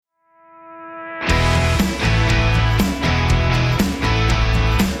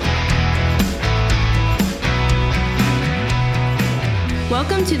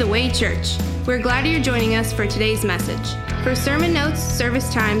Welcome to the Way Church. We're glad you're joining us for today's message. For sermon notes,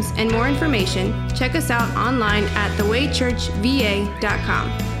 service times, and more information, check us out online at thewaychurchva.com.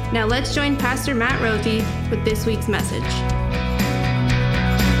 Now let's join Pastor Matt Rothy with this week's message.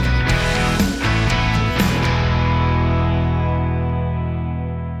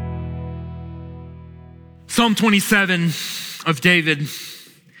 Psalm 27 of David.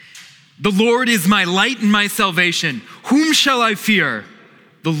 The Lord is my light and my salvation. Whom shall I fear?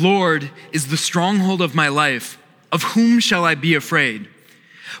 The Lord is the stronghold of my life. Of whom shall I be afraid?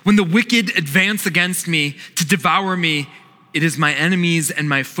 When the wicked advance against me to devour me, it is my enemies and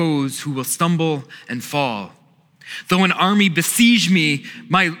my foes who will stumble and fall. Though an army besiege me,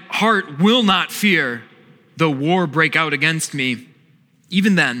 my heart will not fear. Though war break out against me,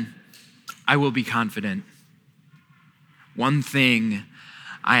 even then I will be confident. One thing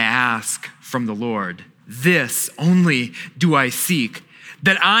I ask from the Lord, this only do I seek,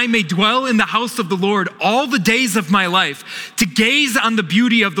 that I may dwell in the house of the Lord all the days of my life, to gaze on the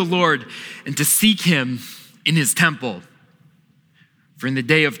beauty of the Lord and to seek him in his temple. For in the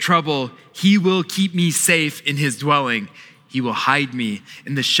day of trouble, he will keep me safe in his dwelling. He will hide me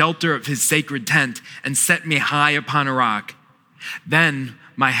in the shelter of his sacred tent and set me high upon a rock. Then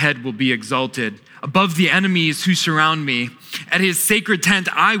my head will be exalted above the enemies who surround me. At his sacred tent,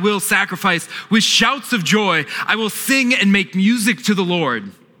 I will sacrifice with shouts of joy. I will sing and make music to the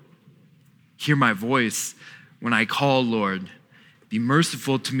Lord. Hear my voice when I call, Lord. Be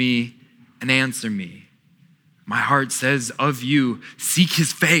merciful to me and answer me. My heart says of you, seek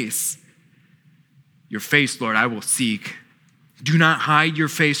his face. Your face, Lord, I will seek. Do not hide your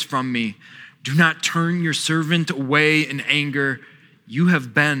face from me. Do not turn your servant away in anger. You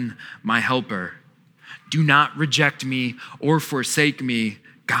have been my helper. Do not reject me or forsake me,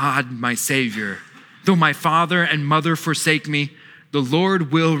 God, my Savior. Though my father and mother forsake me, the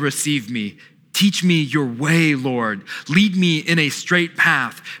Lord will receive me. Teach me your way, Lord. Lead me in a straight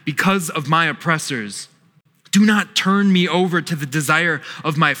path because of my oppressors. Do not turn me over to the desire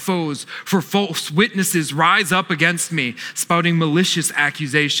of my foes, for false witnesses rise up against me, spouting malicious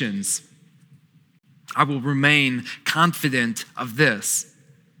accusations. I will remain confident of this.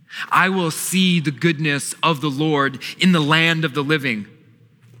 I will see the goodness of the Lord in the land of the living.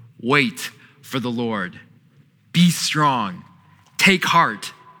 Wait for the Lord. Be strong. Take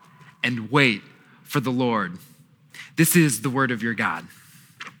heart and wait for the Lord. This is the word of your God.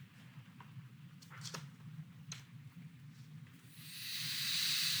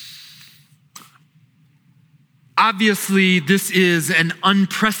 Obviously, this is an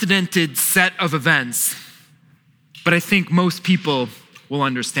unprecedented set of events, but I think most people will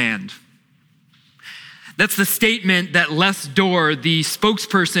understand. That's the statement that Les Dorr, the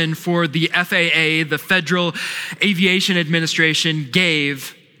spokesperson for the FAA, the Federal Aviation Administration,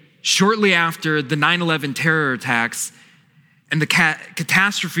 gave shortly after the 9/11 terror attacks and the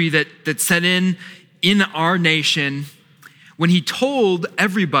catastrophe that set in our nation, when he told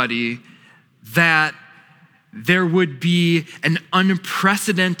everybody that there would be an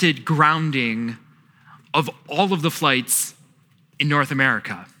unprecedented grounding of all of the flights in North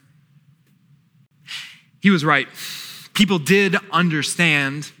America. He was right. People did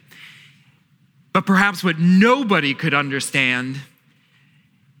understand, but perhaps what nobody could understand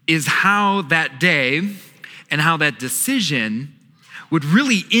is how that day and how that decision would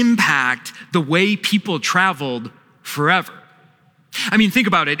really impact the way people traveled forever. I mean, think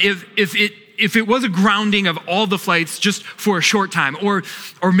about it. If it was a grounding of all the flights just for a short time, or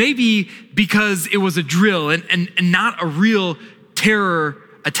maybe because it was a drill and not a real terror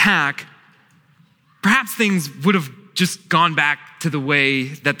attack, perhaps things would have just gone back to the way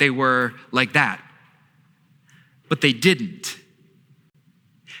that they were like that. But they didn't.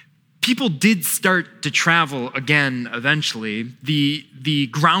 People did start to travel again eventually. The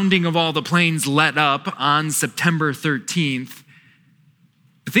grounding of all the planes let up on September 13th.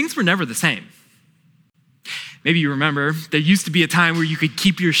 But things were never the same. Maybe you remember, there used to be a time where you could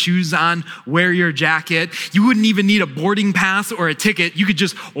keep your shoes on, wear your jacket. You wouldn't even need a boarding pass or a ticket. You could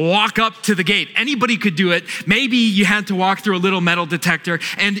just walk up to the gate. Anybody could do it. Maybe you had to walk through a little metal detector,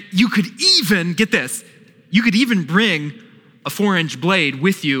 and you could even, get this, you could even bring a 4-inch blade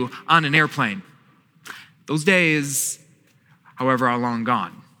with you on an airplane. Those days, however, are long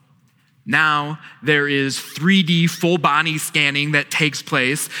gone. Now there is 3D full body scanning that takes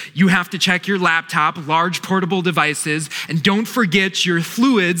place. You have to check your laptop, large portable devices, and don't forget your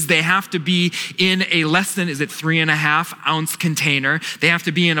fluids. They have to be in a less than, 3.5 ounce container. They have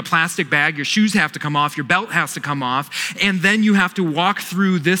to be in a plastic bag. Your shoes have to come off. Your belt has to come off. And then you have to walk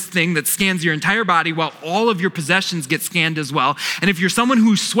through this thing that scans your entire body while all of your possessions get scanned as well. And if you're someone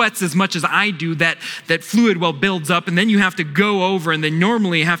who sweats as much as I do, that fluid builds up, and then you have to go over and they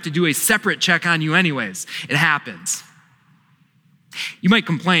normally have to do a separate check on you anyways. It happens. You might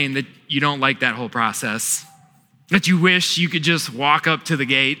complain that you don't like that whole process, that you wish you could just walk up to the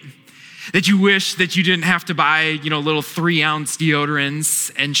gate, that you wish that you didn't have to buy, little 3-ounce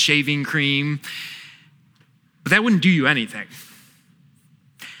deodorants and shaving cream, but that wouldn't do you anything.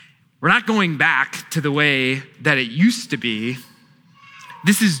 We're not going back to the way that it used to be.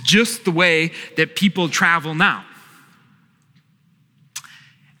 This is just the way that people travel now.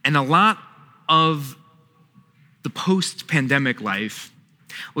 And a lot of the post-pandemic life,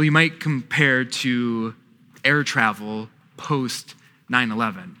 well, you might compare to air travel post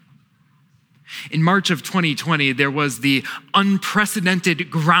 9/11. In March of 2020, there was the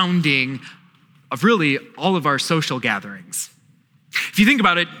unprecedented grounding of really all of our social gatherings. If you think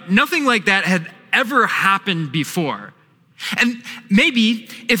about it, nothing like that had ever happened before. And maybe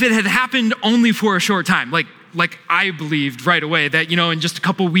if it had happened only for a short time, like I believed right away that, in just a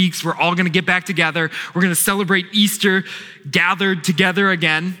couple weeks, we're all going to get back together. We're going to celebrate Easter gathered together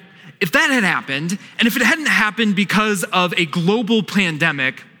again. If that had happened, and if it hadn't happened because of a global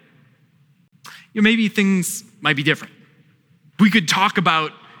pandemic, maybe things might be different. We could talk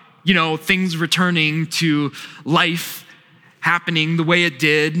about, things returning to life happening the way it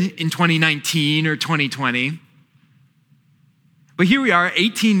did in 2019 or 2020. But here we are,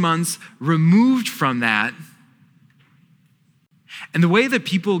 18 months removed from that, and the way that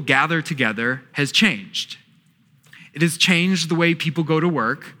people gather together has changed. It has changed the way people go to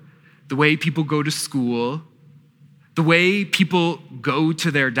work, the way people go to school, the way people go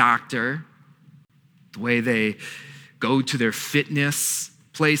to their doctor, the way they go to their fitness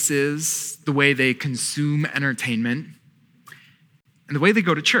places, the way they consume entertainment, and the way they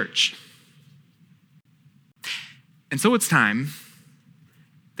go to church. And so it's time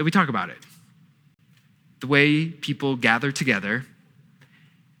that we talk about it. The way people gather together,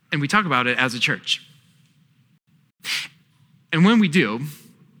 and we talk about it as a church. And when we do,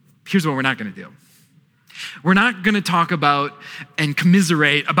 here's what we're not going to do. We're not going to talk about and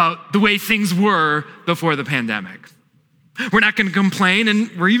commiserate about the way things were before the pandemic. We're not going to complain, and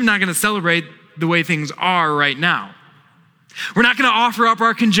we're even not going to celebrate the way things are right now. We're not going to offer up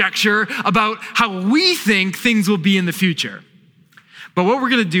our conjecture about how we think things will be in the future. But what we're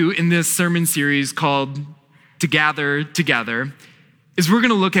going to do in this sermon series called To Gather Together is we're going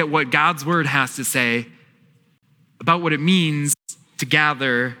to look at what God's word has to say about what it means to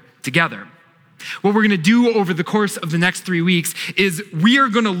gather together. What we're going to do over the course of the next 3 weeks is we are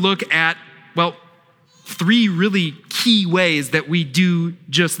going to look at, 3 really key ways that we do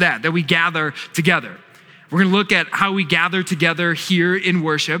just that we gather together. We're going to look at how we gather together here in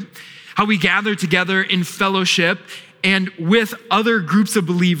worship, how we gather together in fellowship and with other groups of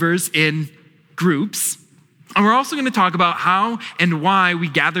believers in groups. And we're also going to talk about how and why we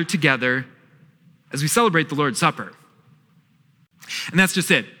gather together as we celebrate the Lord's Supper. And that's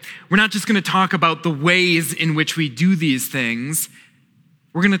just it. We're not just going to talk about the ways in which we do these things.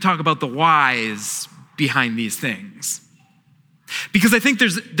 We're going to talk about the whys behind these things. Because I think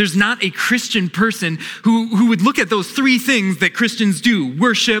there's not a Christian person who would look at those 3 things that Christians do: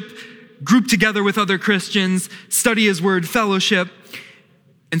 worship, group together with other Christians, study his word, fellowship,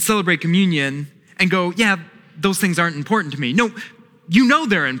 and celebrate communion, and go, yeah, those things aren't important to me. No,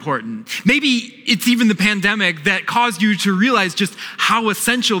 they're important. Maybe it's even the pandemic that caused you to realize just how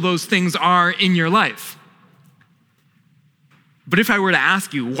essential those things are in your life. But if I were to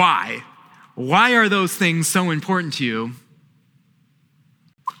ask you why are those things so important to you?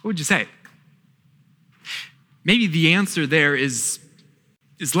 What would you say? Maybe the answer there is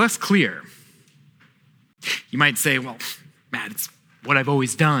less clear. You might say, well, Matt, it's what I've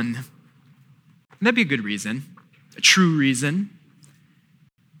always done. And that'd be a good reason, a true reason.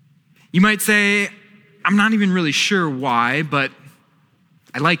 You might say, I'm not even really sure why, but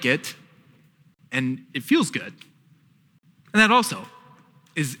I like it, and it feels good. And that also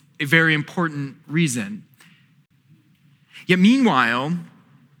is a very important reason. Yet meanwhile,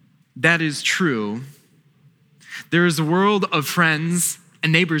 that is true. There is a world of friends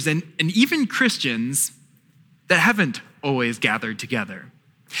and neighbors and even Christians that haven't always gathered together.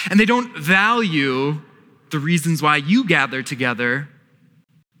 And they don't value the reasons why you gather together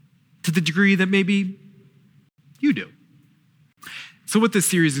to to the degree that maybe you do. So what this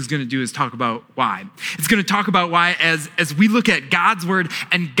series is going to do is talk about why. It's going to talk about why as we look at God's word,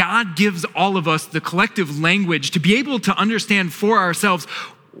 and God gives all of us the collective language to be able to understand for ourselves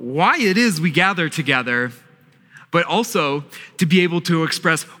why it is we gather together, but also to be able to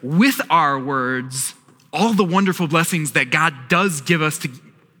express with our words all the wonderful blessings that God does give us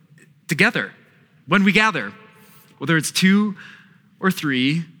together when we gather, whether it's 2 or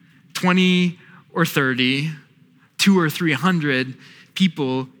 3, 20 or 30, 200 or 300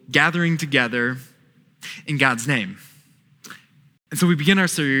 people gathering together in God's name. And so we begin our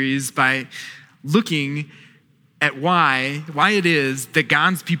series by looking at why it is that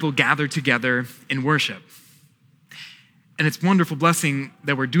God's people gather together in worship. And it's a wonderful blessing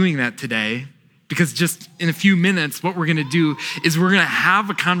that we're doing that today, because just in a few minutes, what we're going to do is we're going to have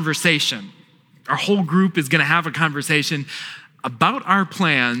a conversation. Our whole group is going to have a conversation about our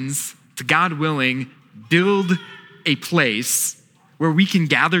plans to, God willing, build a place where we can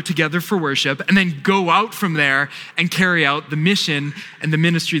gather together for worship and then go out from there and carry out the mission and the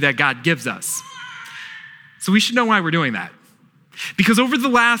ministry that God gives us. So we should know why we're doing that. Because over the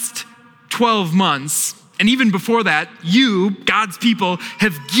last 12 months, and even before that, you, God's people,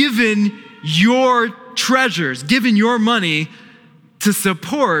 have given your treasures, given your money to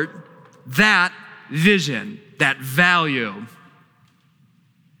support that vision, that value.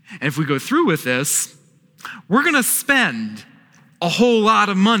 And if we go through with this, we're going to spend a whole lot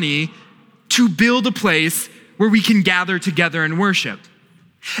of money to build a place where we can gather together and worship.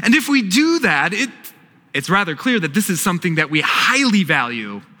 And if we do that, it's rather clear that this is something that we highly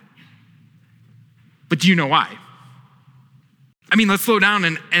value. But do you know why? I mean, let's slow down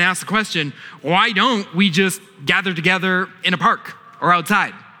and ask the question, why don't we just gather together in a park or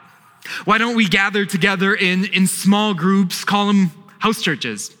outside? Why don't we gather together in small groups, call them house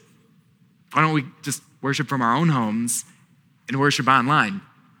churches? Why don't we just worship from our own homes and worship online?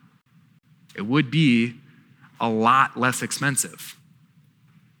 It would be a lot less expensive.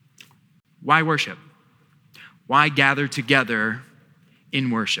 Why worship? Why gather together in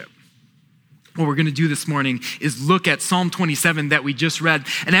worship? What we're going to do this morning is look at Psalm 27 that we just read.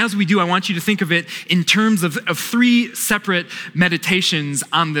 And as we do, I want you to think of it in terms of 3 separate meditations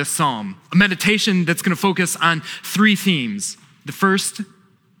on this psalm. A meditation that's going to focus on 3 themes. The first,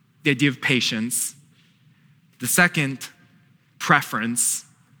 the idea of patience. The second, preference.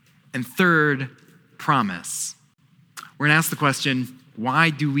 And third, promise. We're going to ask the question, why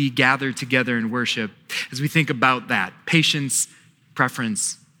do we gather together in worship? As we think about that, patience,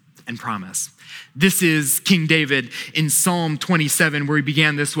 preference, and promise. This is King David in Psalm 27, where he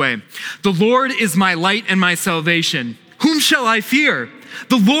began this way. The Lord is my light and my salvation. Whom shall I fear?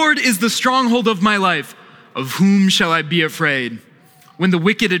 The Lord is the stronghold of my life. Of whom shall I be afraid? When the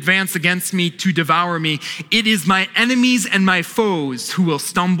wicked advance against me to devour me, it is my enemies and my foes who will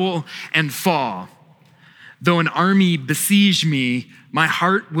stumble and fall. Though an army besiege me, my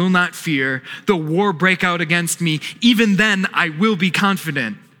heart will not fear. Though war break out against me, even then I will be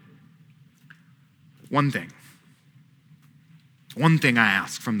confident. One thing I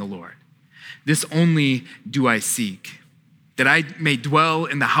ask from the Lord. This only do I seek, that I may dwell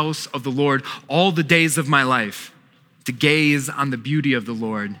in the house of the Lord all the days of my life, to gaze on the beauty of the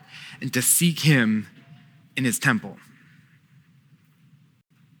Lord and to seek him in his temple.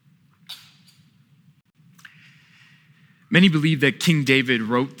 Many believe that King David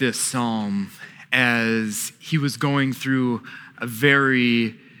wrote this psalm as he was going through a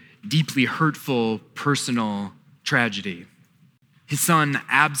very deeply hurtful personal tragedy. His son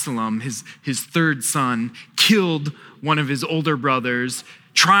Absalom, his third son, killed one of his older brothers,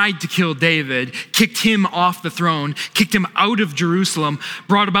 tried to kill David, kicked him off the throne, kicked him out of Jerusalem,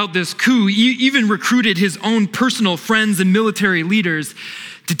 brought about this coup, even recruited his own personal friends and military leaders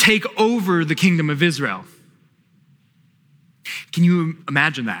to take over the kingdom of Israel. Can you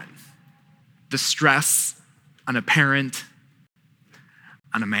imagine that? The stress on a parent,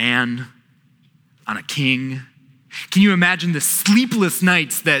 on a man, on a king. Can you imagine the sleepless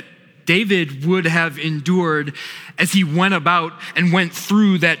nights that David would have endured as he went about and went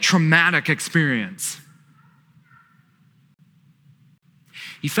through that traumatic experience?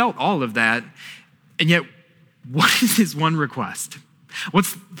 He felt all of that, and yet, what is his one request?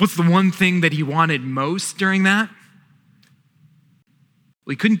 What's the one thing that he wanted most during that?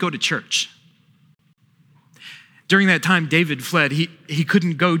 Well, he couldn't go to church. During that time David fled, he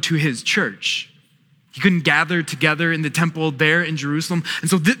couldn't go to his church. He couldn't gather together in the temple there in Jerusalem. And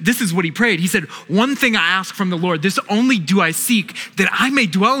so this is what he prayed. He said, "One thing I ask from the Lord, this only do I seek, that I may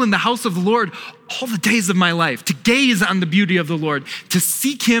dwell in the house of the Lord all the days of my life, to gaze on the beauty of the Lord, to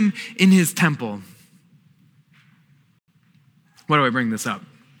seek him in his temple." Why do I bring this up?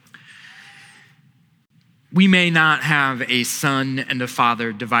 We may not have a son and a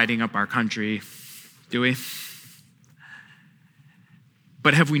father dividing up our country, do we?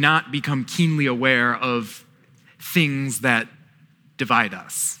 But have we not become keenly aware of things that divide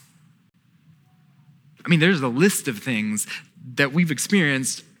us? I mean, there's a list of things that we've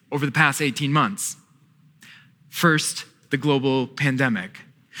experienced over the past 18 months. First, the global pandemic.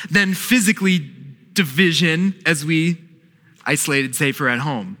 Then physically division as we isolated safer at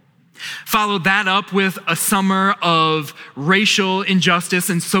home. Followed that up with a summer of racial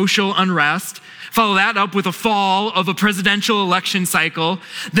injustice and social unrest. Follow that up with a fall of a presidential election cycle.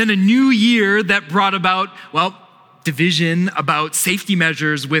 Then a new year that brought about, division about safety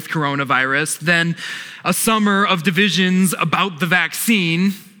measures with coronavirus. Then a summer of divisions about the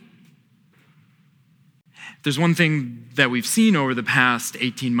vaccine. There's one thing that we've seen over the past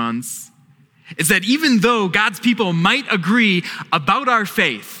 18 months is that even though God's people might agree about our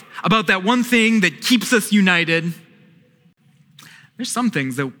faith, about that one thing that keeps us united, there's some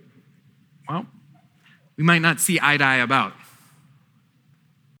things that, we might not see eye to eye about.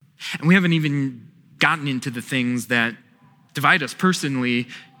 And we haven't even gotten into the things that divide us personally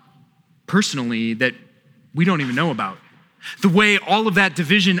that we don't even know about. The way all of that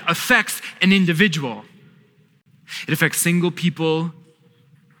division affects an individual. It affects single people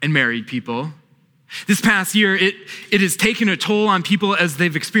and married people. This past year, it has taken a toll on people as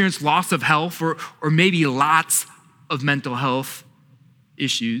they've experienced loss of health or maybe lots of mental health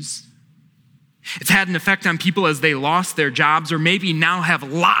issues. It's had an effect on people as they lost their jobs or maybe now have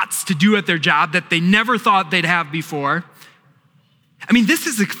lots to do at their job that they never thought they'd have before. I mean, this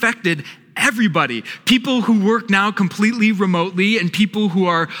has affected everybody. People who work now completely remotely and people who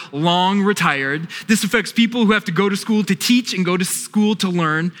are long retired. This affects people who have to go to school to teach and go to school to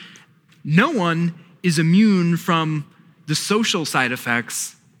learn. No one is immune from the social side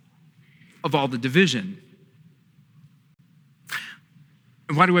effects of all the division.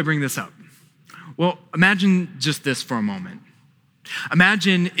 And why do I bring this up? Well, imagine just this for a moment.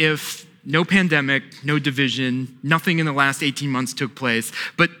 Imagine if no pandemic, no division, nothing in the last 18 months took place,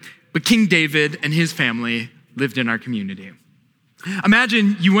 but King David and his family lived in our community.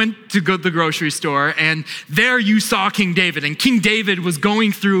 Imagine you went to go to the grocery store and there you saw King David, and King David was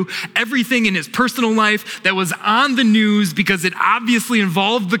going through everything in his personal life that was on the news because it obviously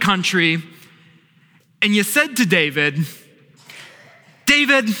involved the country. And you said to David,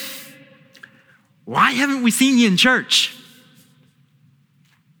 "David, why haven't we seen you in church?"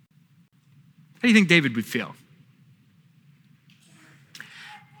 How do you think David would feel?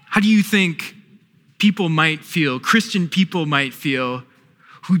 How do you think people might feel, Christian people might feel,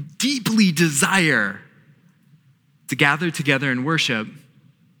 who deeply desire to gather together and worship,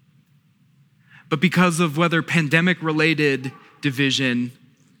 but because of whether pandemic-related division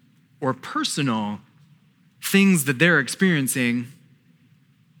or personal things that they're experiencing,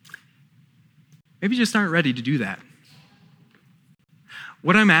 maybe just aren't ready to do that?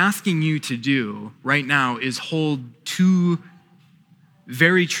 What I'm asking you to do right now is hold two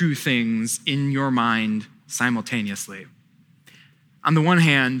very true things in your mind simultaneously. On the one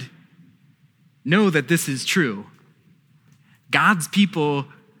hand, know that this is true. God's people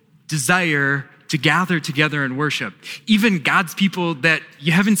desire to gather together and worship. Even God's people that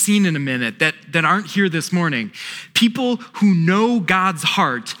you haven't seen in a minute, that aren't here this morning. People who know God's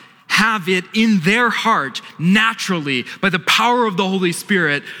heart have it in their heart naturally, by the power of the Holy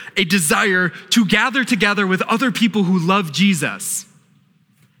Spirit, a desire to gather together with other people who love Jesus.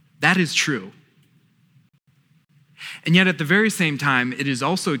 That is true. And yet at the very same time, it is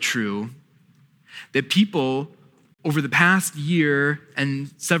also true that people over the past year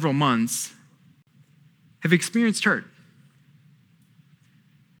and several months have experienced hurt.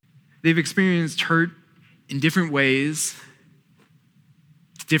 They've experienced hurt in different ways,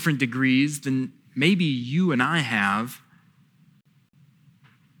 to different degrees than maybe you and I have.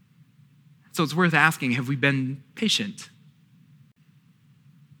 So it's worth asking, have we been patient?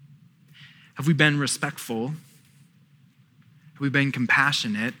 Have we been respectful? Have we been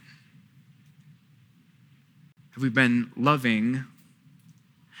compassionate? Have we been loving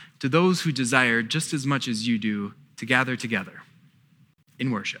to those who desire just as much as you do to gather together in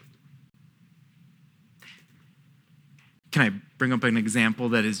worship? Can I bring up an example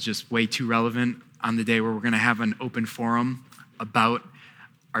that is just way too relevant on the day where we're going to have an open forum about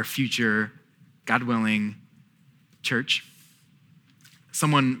our future God willing, church.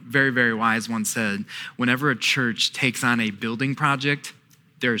 Someone very, very wise once said, whenever a church takes on a building project,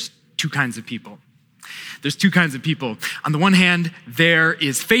 there's two kinds of people. There's two kinds of people. On the one hand, there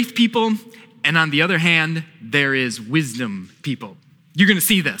is faith people, and on the other hand, there is wisdom people. You're going to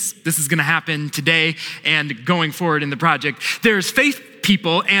see this. This is going to happen today and going forward in the project. There's faith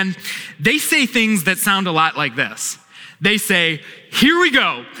people, and they say things that sound a lot like this. They say, here we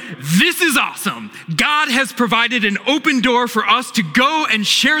go. This is awesome. God has provided an open door for us to go and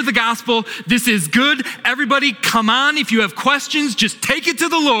share the gospel. This is good. Everybody, come on. If you have questions, just take it to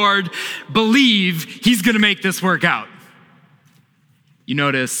the Lord. Believe he's going to make this work out. You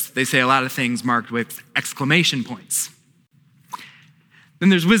notice they say a lot of things marked with exclamation points. Then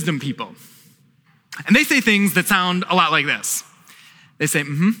there's wisdom people. And they say things that sound a lot like this. They say,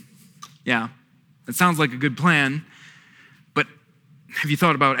 yeah, that sounds like a good plan. But have you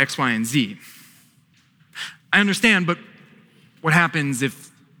thought about X, Y, and Z? I understand, but what happens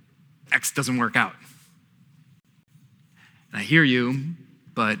if X doesn't work out? And I hear you,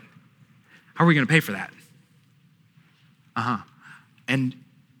 but how are we going to pay for that? And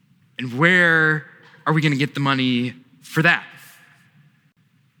where are we going to get the money for that?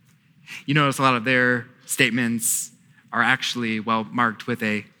 You notice a lot of their statements are actually, marked with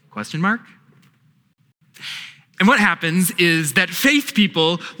a question mark. And what happens is that faith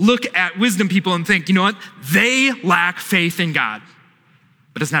people look at wisdom people and think, you know what? They lack faith in God.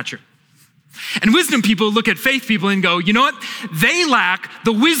 But it's not true. And wisdom people look at faith people and go, you know what? They lack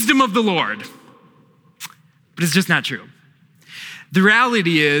the wisdom of the Lord. But it's just not true. The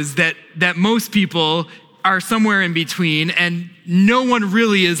reality is that most people are somewhere in between, and no one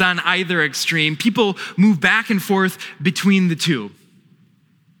really is on either extreme. People move back and forth between the two.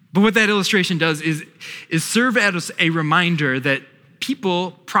 But what that illustration does is serve as a reminder that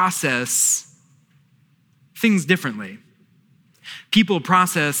people process things differently. People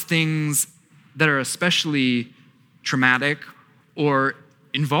process things that are especially traumatic or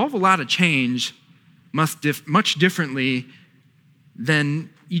involve a lot of change much differently than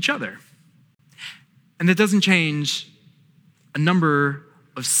each other. And that doesn't change a number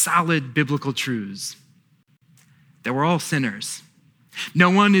of solid biblical truths. That we're all sinners. No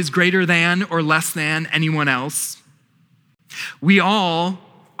one is greater than or less than anyone else. We all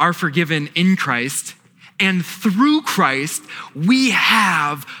are forgiven in Christ, and through Christ, we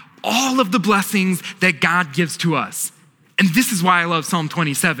have all of the blessings that God gives to us. And this is why I love Psalm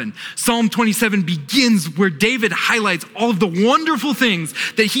 27. Psalm 27 begins where David highlights all of the wonderful things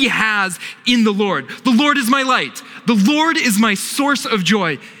that he has in the Lord. The Lord is my light. The Lord is my source of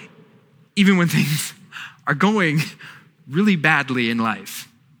joy, even when things are going really badly in life.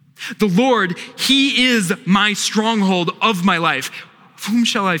 The Lord, he is my stronghold of my life. Whom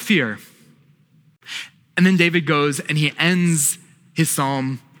shall I fear? And then David goes and he ends his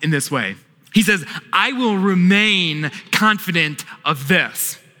psalm in this way. He says, I will remain confident of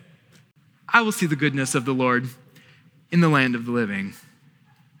this. I will see the goodness of the Lord in the land of the living.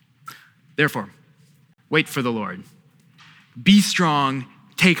 Therefore, wait for the Lord. Be strong,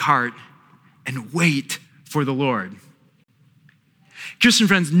 take heart, and wait for the Lord. Christian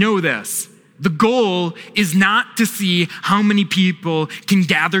friends, know this. The goal is not to see how many people can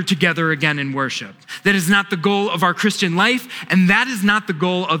gather together again in worship. That is not the goal of our Christian life, and that is not the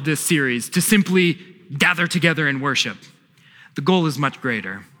goal of this series, to simply gather together in worship. The goal is much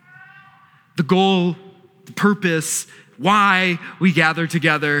greater. The goal, the purpose, why we gather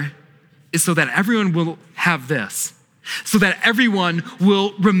together is so that everyone will have this, so that everyone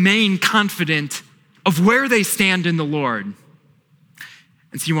will remain confident of where they stand in the Lord.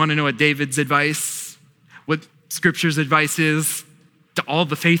 And so you want to know what David's advice, what Scripture's advice is to all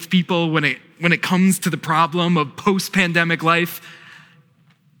the faith people when it comes to the problem of post-pandemic life?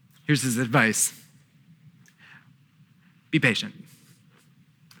 Here's his advice. Be patient.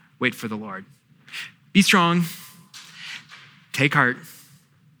 Wait for the Lord. Be strong. Take heart.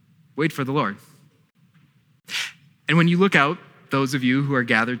 Wait for the Lord. And when you look out, those of you who are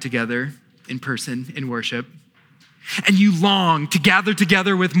gathered together in person in worship, and you long to gather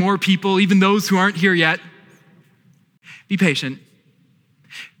together with more people, even those who aren't here yet, be patient,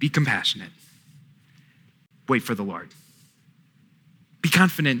 be compassionate, wait for the Lord. Be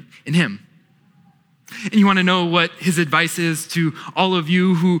confident in him. And you want to know what his advice is to all of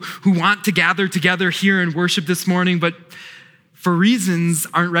you who want to gather together here and worship this morning, but for reasons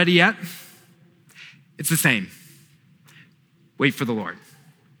aren't ready yet? It's the same. Wait for the Lord.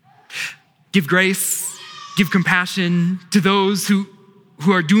 Give grace. Give compassion to those who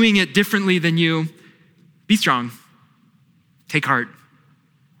are doing it differently than you. Be strong, take heart,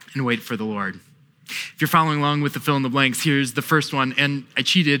 and wait for the Lord. If you're following along with the fill in the blanks, here's the first one. And I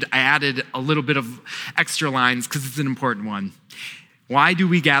cheated. I added a little bit of extra lines because it's an important one. Why do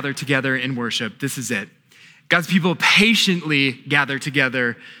we gather together in worship? This is it. God's people patiently gather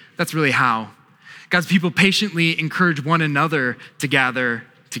together. That's really how. God's people patiently encourage one another to gather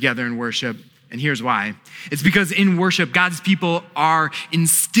together in worship. And here's why. It's because in worship, God's people are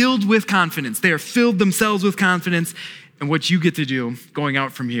instilled with confidence. They are filled themselves with confidence. And what you get to do going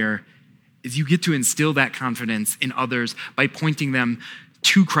out from here is you get to instill that confidence in others by pointing them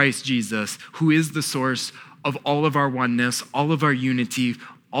to Christ Jesus, who is the source of all of our oneness, all of our unity,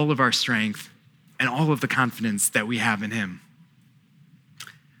 all of our strength, and all of the confidence that we have in him.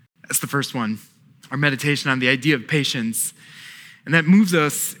 That's the first one, our meditation on the idea of patience. And that moves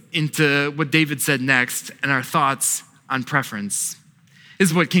us into what David said next and our thoughts on preference. This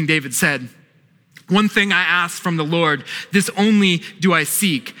is what King David said. One thing I ask from the Lord, this only do I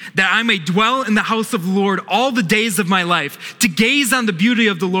seek, that I may dwell in the house of the Lord all the days of my life, to gaze on the beauty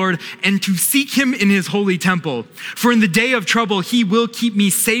of the Lord and to seek him in his holy temple. For in the day of trouble, he will keep me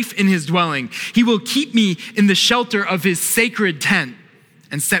safe in his dwelling. He will keep me in the shelter of his sacred tent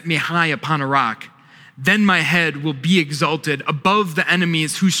and set me high upon a rock. Then my head will be exalted above the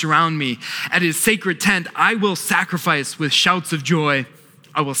enemies who surround me. At his sacred tent, I will sacrifice with shouts of joy.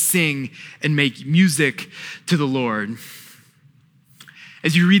 I will sing and make music to the Lord.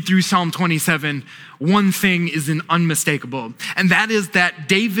 As you read through Psalm 27, one thing is unmistakable, and that is that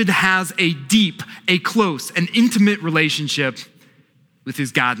David has a deep, a close, an intimate relationship with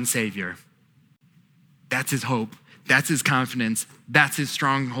his God and Savior. That's his hope. That's his confidence. That's his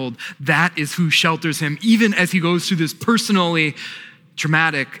stronghold. That is who shelters him, even as he goes through this personally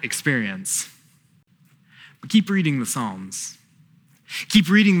traumatic experience. But keep reading the Psalms. Keep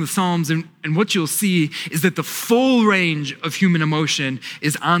reading the Psalms, and what you'll see is that the full range of human emotion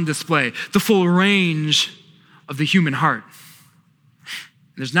is on display, the full range of the human heart.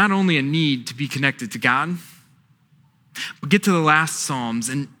 There's not only a need to be connected to God, but get to the last Psalms,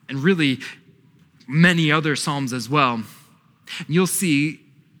 and really many other Psalms as well. And you'll see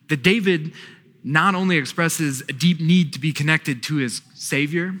that David not only expresses a deep need to be connected to his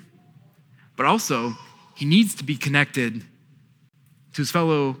Savior, but also he needs to be connected to his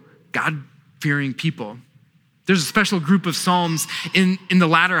fellow God-fearing people. There's a special group of Psalms in the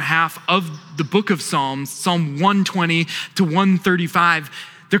latter half of the book of Psalms, Psalm 120 to 135.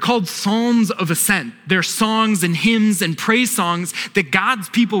 They're called Psalms of Ascent. They're songs and hymns and praise songs that God's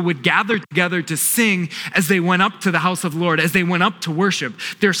people would gather together to sing as they went up to the house of the Lord, as they went up to worship.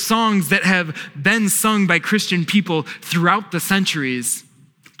 They're songs that have been sung by Christian people throughout the centuries.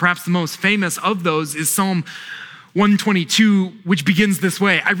 Perhaps the most famous of those is Psalm 122, which begins this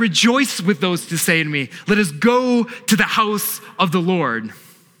way. I rejoice with those who say to me, let us go to the house of the Lord.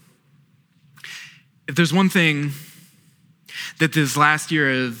 If there's one thing that this last year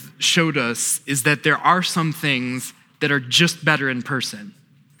has showed us is that there are some things that are just better in person.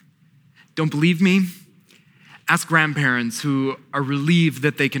 Don't believe me? Ask grandparents who are relieved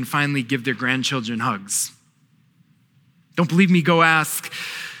that they can finally give their grandchildren hugs. Don't believe me? Go ask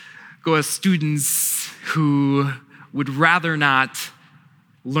students who would rather not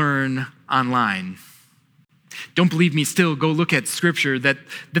learn online. Don't believe me still, go look at scripture that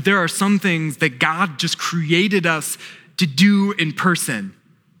there are some things that God just created us to do in person.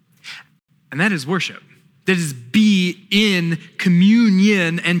 And that is worship. That is be in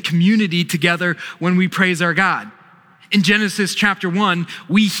communion and community together when we praise our God. In Genesis chapter 1,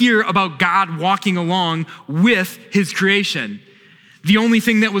 we hear about God walking along with his creation. The only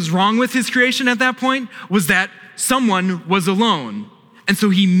thing that was wrong with his creation at that point was that someone was alone. And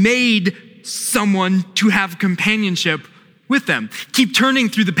so he made someone to have companionship with them. Keep turning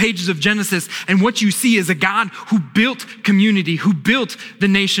through the pages of Genesis, and what you see is a God who built community, who built the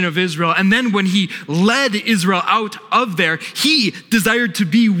nation of Israel. And then when he led Israel out of there, he desired to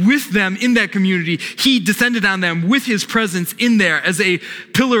be with them in that community. He descended on them with his presence in there as a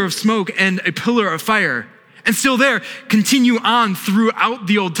pillar of smoke and a pillar of fire. And still there, continue on throughout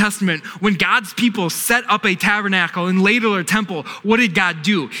the Old Testament. When God's people set up a tabernacle and later a temple, what did God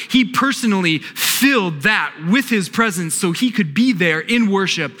do? He personally filled that with his presence so he could be there in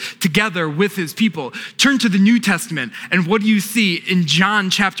worship together with his people. Turn to the New Testament, and what do you see in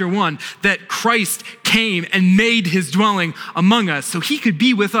John chapter 1? That Christ came and made his dwelling among us so he could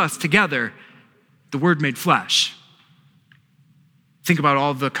be with us together. The Word made flesh. Think about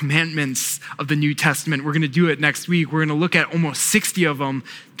all the commandments of the New Testament. We're going to do it next week. We're going to look at almost 60 of them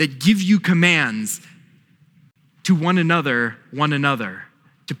that give you commands to one another,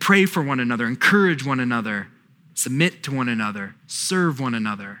 to pray for one another, encourage one another, submit to one another, serve one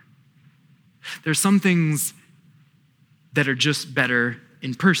another. There's some things that are just better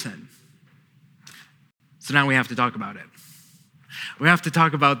in person. So now we have to talk about it. We have to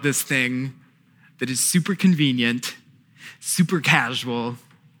talk about this thing that is super convenient, super casual,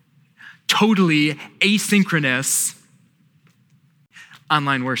 totally asynchronous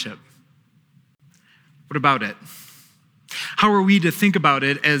online worship. What about it? How are we to think about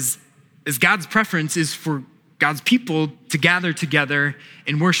it as God's preference is for God's people to gather together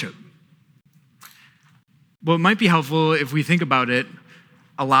in worship? Well, it might be helpful if we think about it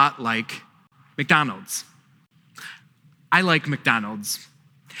a lot like McDonald's. I like McDonald's,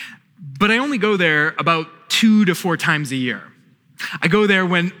 but I only go there about 2 to 4 times a year. I go there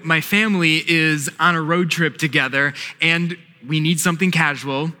when my family is on a road trip together and we need something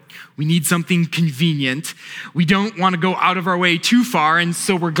casual. We need something convenient. We don't want to go out of our way too far, and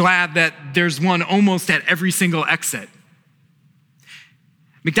so we're glad that there's one almost at every single exit.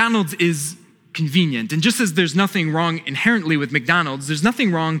 McDonald's is convenient, and just as there's nothing wrong inherently with McDonald's, there's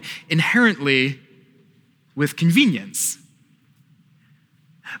nothing wrong inherently with convenience.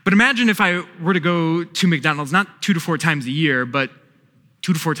 But imagine if I were to go to McDonald's not 2 to 4 times a year, but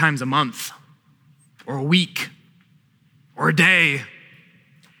 2 to 4 times a month, or a week, or a day.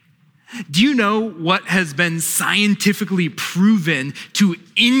 Do you know what has been scientifically proven to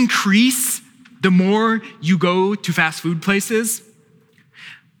increase the more you go to fast food places?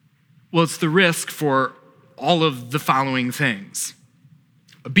 Well, it's the risk for all of the following things: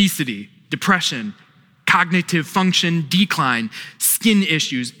 obesity, depression, cognitive function decline, skin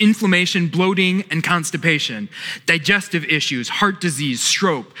issues, inflammation, bloating, and constipation, digestive issues, heart disease,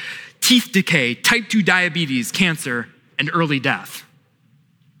 stroke, teeth decay, type 2 diabetes, cancer, and early death.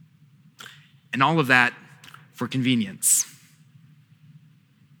 And all of that for convenience.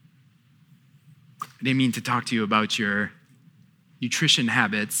 I didn't mean to talk to you about your nutrition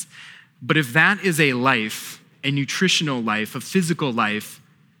habits, but if that is a life, a nutritional life, a physical life,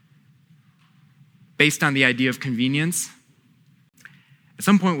 based on the idea of convenience, at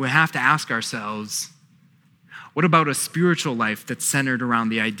some point we have to ask ourselves, what about a spiritual life that's centered around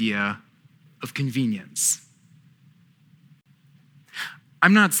the idea of convenience?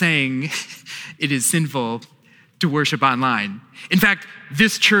 I'm not saying it is sinful to worship online. In fact,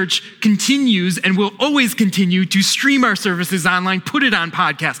 this church continues and will always continue to stream our services online, put it on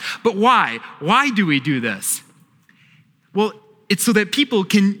podcasts. But why? Why do we do this? Well, it's so that people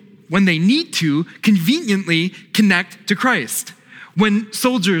can, when they need to, conveniently connect to Christ. When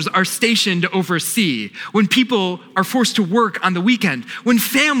soldiers are stationed overseas, when people are forced to work on the weekend, when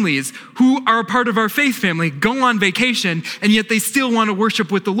families who are a part of our faith family go on vacation and yet they still want to worship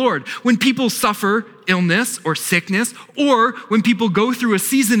with the Lord, when people suffer illness or sickness, or when people go through a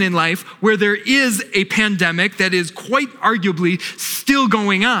season in life where there is a pandemic that is quite arguably still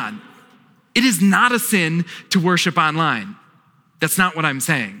going on. It is not a sin to worship online. That's not what I'm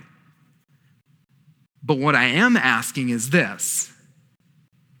saying. But what I am asking is this: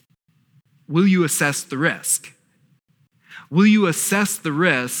 will you assess the risk? Will you assess the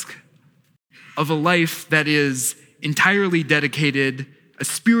risk of a life that is entirely dedicated, a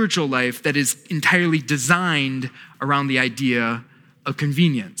spiritual life that is entirely designed around the idea of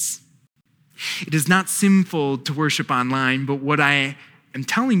convenience? It is not sinful to worship online, but what I am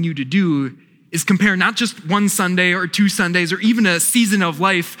telling you to do is compare not just one Sunday or 2 Sundays or even a season of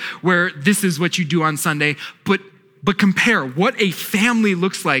life where this is what you do on Sunday, but compare what a family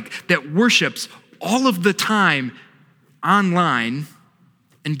looks like that worships all of the time online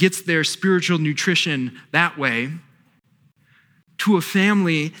and gets their spiritual nutrition that way, to a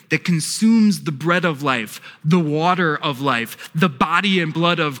family that consumes the bread of life, the water of life, the body and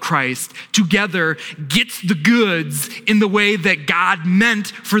blood of Christ, together gets the goods in the way that God meant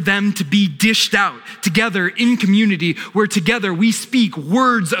for them to be dished out, together in community, where together we speak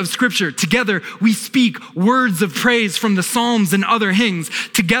words of scripture, together we speak words of praise from the Psalms and other hymns,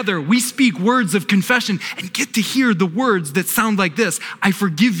 together we speak words of confession and get to hear the words that sound like this: I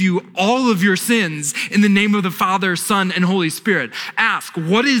forgive you all of your sins in the name of the Father, Son, and Holy Spirit. Ask,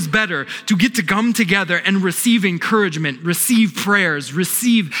 what is better to get to come together and receive encouragement, receive prayers,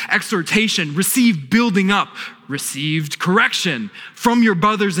 receive exhortation, receive building up, received correction from your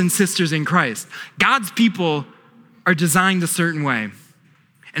brothers and sisters in Christ. God's people are designed a certain way.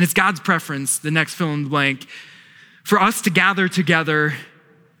 And it's God's preference, the next fill in the blank, for us to gather together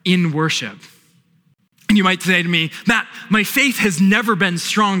in worship. And you might say to me, Matt, my faith has never been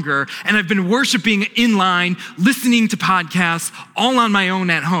stronger, and I've been worshiping in line, listening to podcasts, all on my own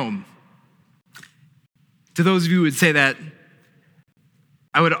at home. To those of you who would say that,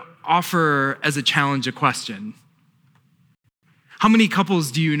 I would offer as a challenge a question. How many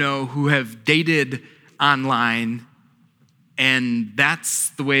couples do you know who have dated online and that's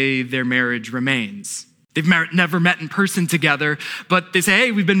the way their marriage remains? They've never met in person together, but they say,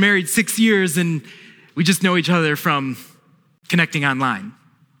 hey, we've been married 6 years and we just know each other from connecting online.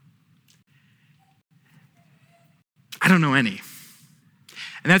 I don't know any.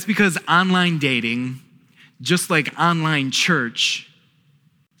 And that's because online dating, just like online church,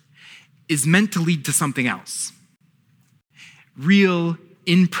 is meant to lead to something else. Real,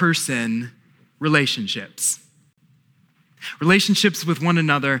 in-person relationships. Relationships with one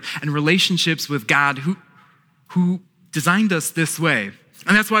another and relationships with God who designed us this way.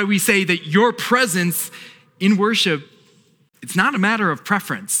 And that's why we say that your presence in worship, it's not a matter of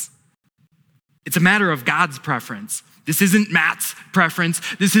preference. It's a matter of God's preference. This isn't Matt's preference.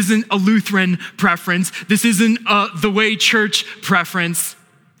 This isn't a Lutheran preference. This isn't the Way Church preference.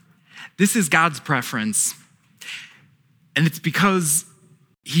 This is God's preference. And it's because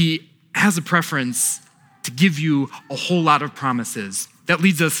he has a preference to give you a whole lot of promises. That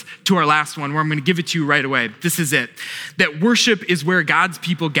leads us to our last one, where I'm going to give it to you right away. This is it. That worship is where God's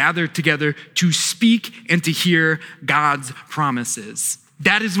people gather together to speak and to hear God's promises.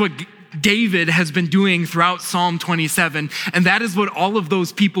 That is what David has been doing throughout Psalm 27. And that is what all of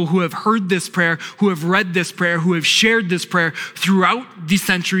those people who have heard this prayer, who have read this prayer, who have shared this prayer throughout the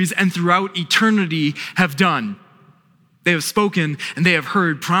centuries and throughout eternity have done. They have spoken and they have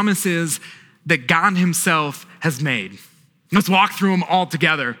heard promises that God himself has made. Let's walk through them all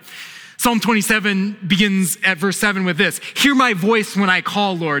together. Psalm 27 begins at verse 7 with this: hear my voice when I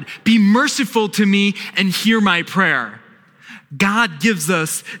call, Lord. Be merciful to me and hear my prayer. God gives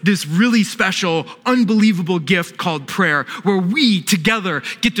us this really special, unbelievable gift called prayer, where we together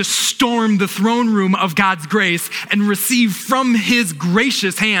get to storm the throne room of God's grace and receive from his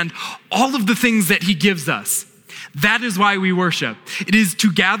gracious hand all of the things that he gives us. That is why we worship. It is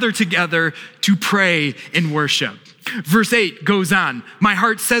to gather together to pray in worship. Verse 8 goes on, my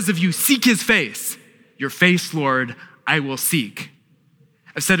heart says of you, seek his face. Your face, Lord, I will seek.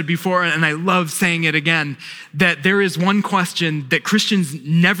 I've said it before, and I love saying it again, that there is one question that Christians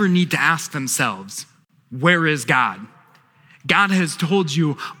never need to ask themselves. Where is God? God has told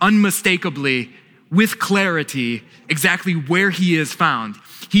you unmistakably, with clarity, exactly where he is found.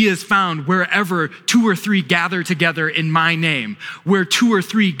 He is found wherever 2 or 3 gather together in my name, where 2 or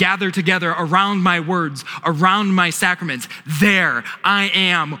 3 gather together around my words, around my sacraments. There I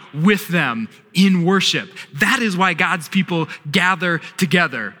am with them in worship. That is why God's people gather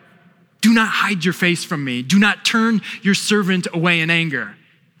together. Do not hide your face from me. Do not turn your servant away in anger.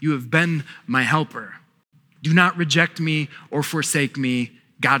 You have been my helper. Do not reject me or forsake me,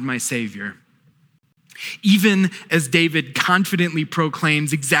 God my Savior. Even as David confidently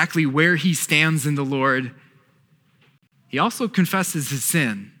proclaims exactly where he stands in the Lord, he also confesses his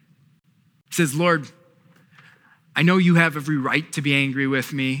sin. He says, Lord, I know you have every right to be angry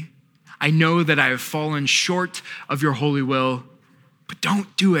with me. I know that I have fallen short of your holy will, but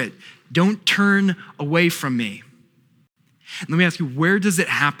don't do it. Don't turn away from me. And let me ask you, where does it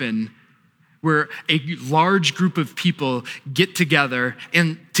happen where a large group of people get together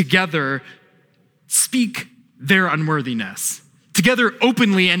and together speak their unworthiness, together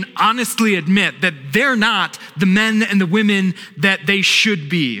openly and honestly admit that they're not the men and the women that they should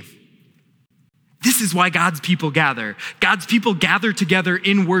be? This is why God's people gather. God's people gather together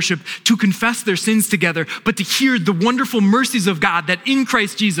in worship to confess their sins together, but to hear the wonderful mercies of God that in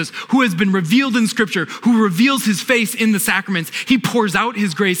Christ Jesus, who has been revealed in Scripture, who reveals his face in the sacraments, he pours out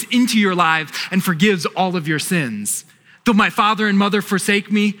his grace into your lives and forgives all of your sins. Though my father and mother forsake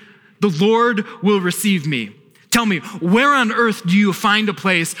me, the Lord will receive me. Tell me, where on earth do you find a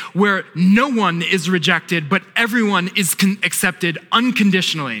place where no one is rejected, but everyone is accepted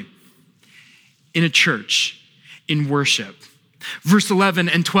unconditionally? In a church, in worship. Verse 11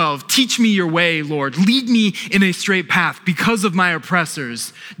 and 12, teach me your way, Lord. Lead me in a straight path because of my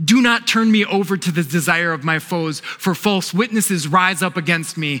oppressors. Do not turn me over to the desire of my foes, for false witnesses rise up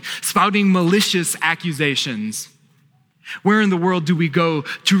against me, spouting malicious accusations. Where in the world do we go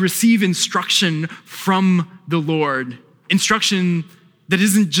to receive instruction from the Lord? Instruction that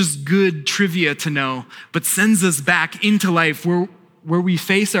isn't just good trivia to know, but sends us back into life where we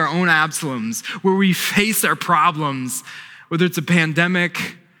face our own Absaloms, where we face our problems, whether it's a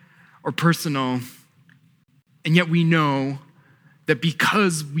pandemic or personal. And yet we know that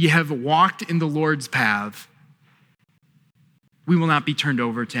because we have walked in the Lord's path, we will not be turned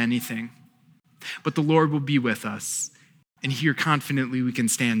over to anything. But the Lord will be with us, and here confidently we can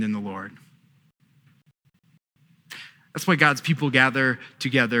stand in the Lord. That's why God's people gather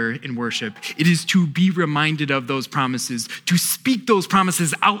together in worship. It is to be reminded of those promises, to speak those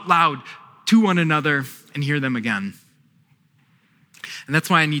promises out loud to one another and hear them again. And that's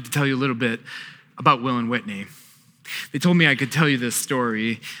why I need to tell you a little bit about Will and Whitney. They told me I could tell you this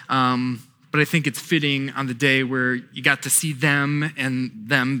story, but I think it's fitting on the day where you got to see them and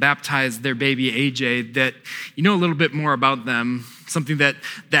them baptize their baby AJ, that you know a little bit more about them, something that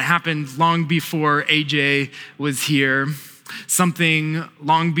happened long before AJ was here, something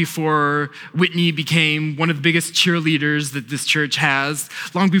long before Whitney became one of the biggest cheerleaders that this church has,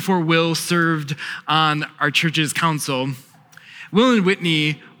 long before Will served on our church's council. Will and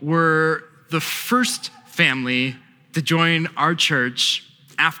Whitney were the first family to join our church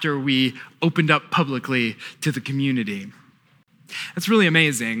after we opened up publicly to the community. That's really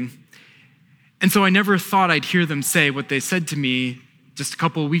amazing. And so I never thought I'd hear them say what they said to me just a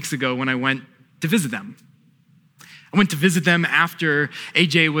couple of weeks ago when I went to visit them. I went to visit them after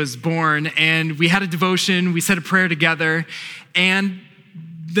AJ was born, and we had a devotion, we said a prayer together, and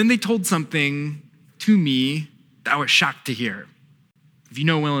then they told something to me that I was shocked to hear. If you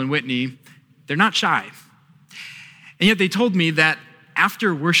know Will and Whitney, they're not shy. And yet they told me that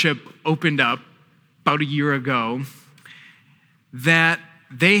after worship opened up about a year ago, that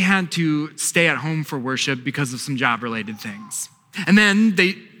they had to stay at home for worship because of some job-related things. And then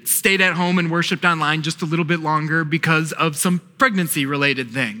they stayed at home and worshiped online just a little bit longer because of some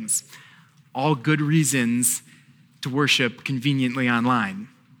pregnancy-related things. All good reasons to worship conveniently online.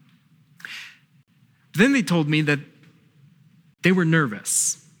 But then they told me that they were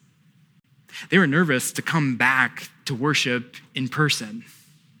nervous. They were nervous to come back to worship in person.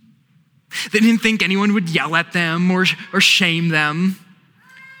 They didn't think anyone would yell at them or shame them.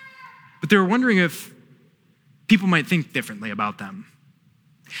 But they were wondering if people might think differently about them,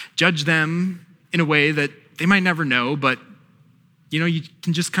 judge them in a way that they might never know, but you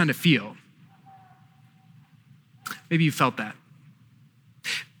can just kind of feel. Maybe you felt that.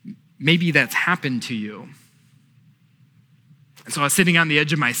 Maybe that's happened to you. And so I was sitting on the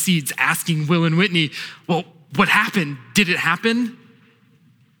edge of my seats asking Will and Whitney, well, what happened? Did it happen?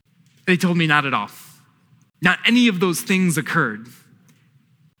 They told me not at all. Not any of those things occurred.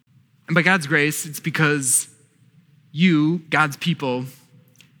 And by God's grace, it's because you, God's people,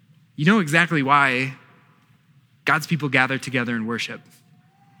 you know exactly why God's people gather together in worship.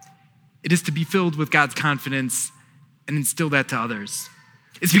 It is to be filled with God's confidence and instill that to others.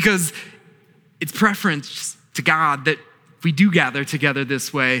 It's because it's preference to God that we do gather together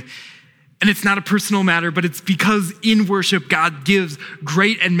this way. And it's not a personal matter, but it's because in worship, God gives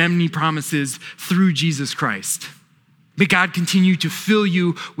great and many promises through Jesus Christ. May God continue to fill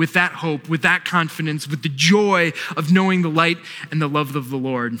you with that hope, with that confidence, with the joy of knowing the light and the love of the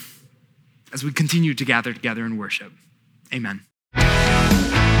Lord as we continue to gather together in worship. Amen.